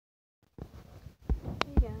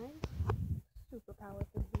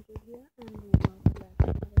Power300 here, and welcome back to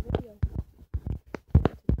another video. And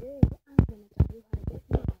today, I'm going to tell you how to get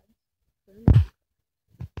mods for Minecraft.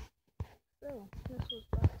 So, this was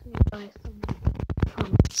brought to me by some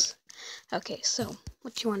comments. Okay, so,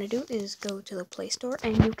 what you want to do is go to the Play Store,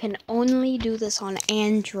 and you can only do this on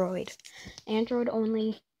Android. Android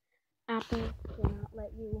only. Apple will not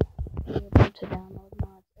let you be able to download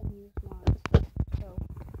mods and use mods. So,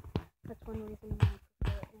 that's one reason why I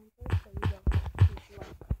prefer Android, so you don't use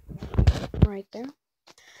lock right there.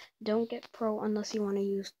 Don't get Pro unless you want to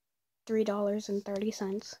use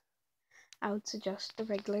 $3.30. I would suggest the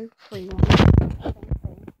regular free one.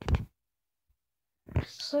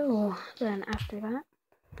 So then after that,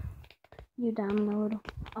 you download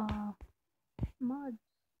mods.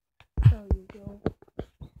 So you go to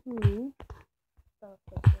the mod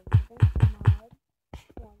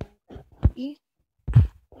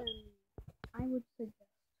and I would suggest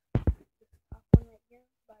this top one right here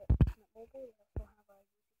by Ultimate Mobile. We also have our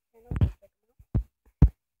YouTube channel, so check them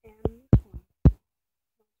out. And this one,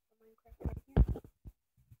 for Minecraft right here.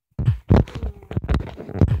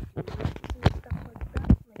 And stuff like that.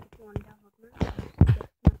 Like if you want to download maps, I would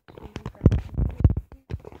suggest not to Minecraft.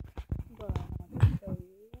 But I'll show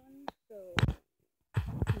you one. So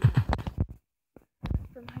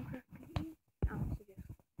for Minecraft PE, I would suggest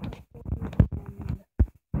and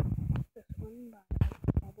this one by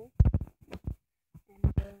Mobile.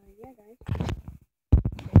 And yeah, guys, that's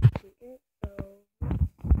basically it. So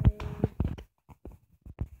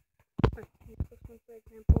let's use this one for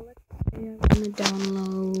example. Let's say I'm gonna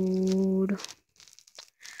download.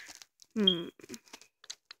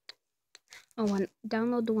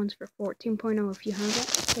 Download the ones for 14.0 if you have it.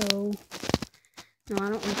 So no, I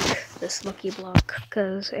don't like this Lucky Block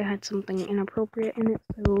because it had something inappropriate in it.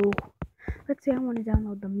 So let's say I want to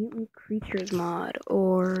download the Mutant Creatures mod,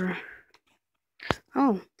 or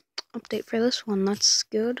update for this one. That's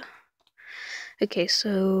good. Okay,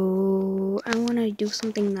 so I want to do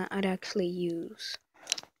something that I'd actually use.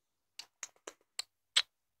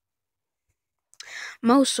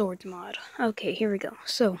 Mo Swords mod. Okay, here we go.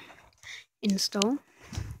 So install,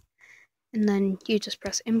 and then you just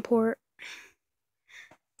press imported,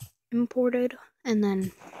 and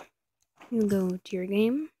then you go to your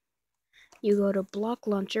game. You go to Block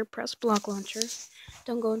Launcher, press Block Launcher.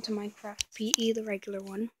 Don't go into Minecraft PE, the regular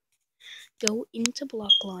one. Go into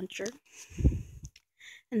Block Launcher.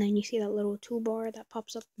 And then you see that little toolbar that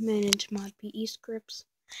pops up, Manage Mod PE Scripts.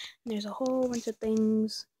 And there's a whole bunch of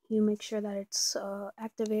things. You make sure that it's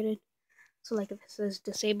activated. So like if it says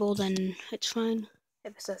disable, then it's fine.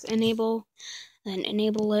 If it says enable, then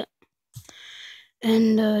enable it.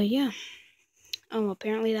 And yeah.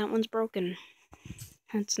 Apparently that one's broken.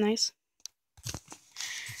 That's nice.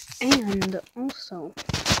 And also,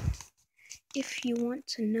 if you want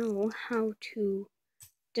to know how to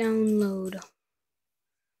download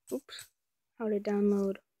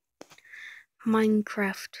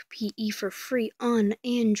Minecraft PE for free on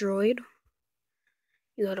Android,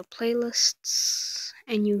 you go to playlists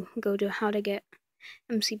and you go to how to get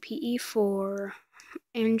MCPE for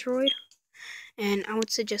Android, and I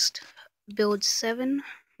would suggest build 7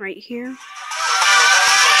 right here.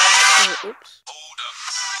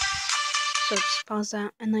 So just pause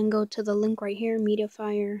that and then go to the link right here,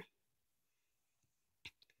 Mediafire.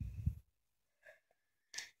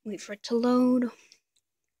 Wait for it to load.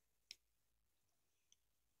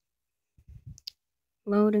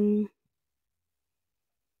 Loading.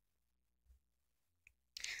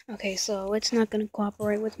 Okay, so it's not gonna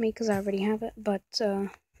cooperate with me because I already have it, but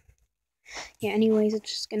yeah, anyways,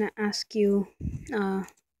 it's just gonna ask you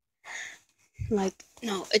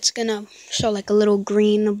it's gonna show like a little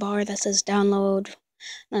green bar that says download.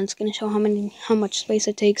 Then it's gonna show how much space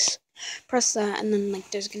it takes. Press that, and then like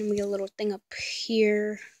there's gonna be a little thing up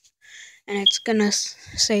here, and it's gonna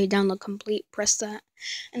say download complete. Press that,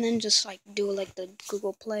 and then just like do like the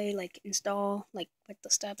Google Play, like install, like the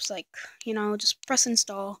steps, like just press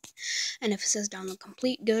install. And if it says download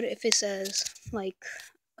complete, good. If it says like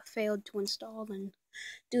failed to install, then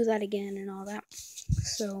do that again and all that.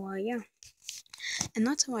 So yeah, and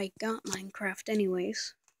that's how I got Minecraft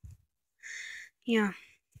anyways. Yeah,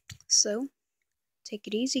 so take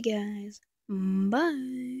it easy, guys.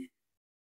 Bye.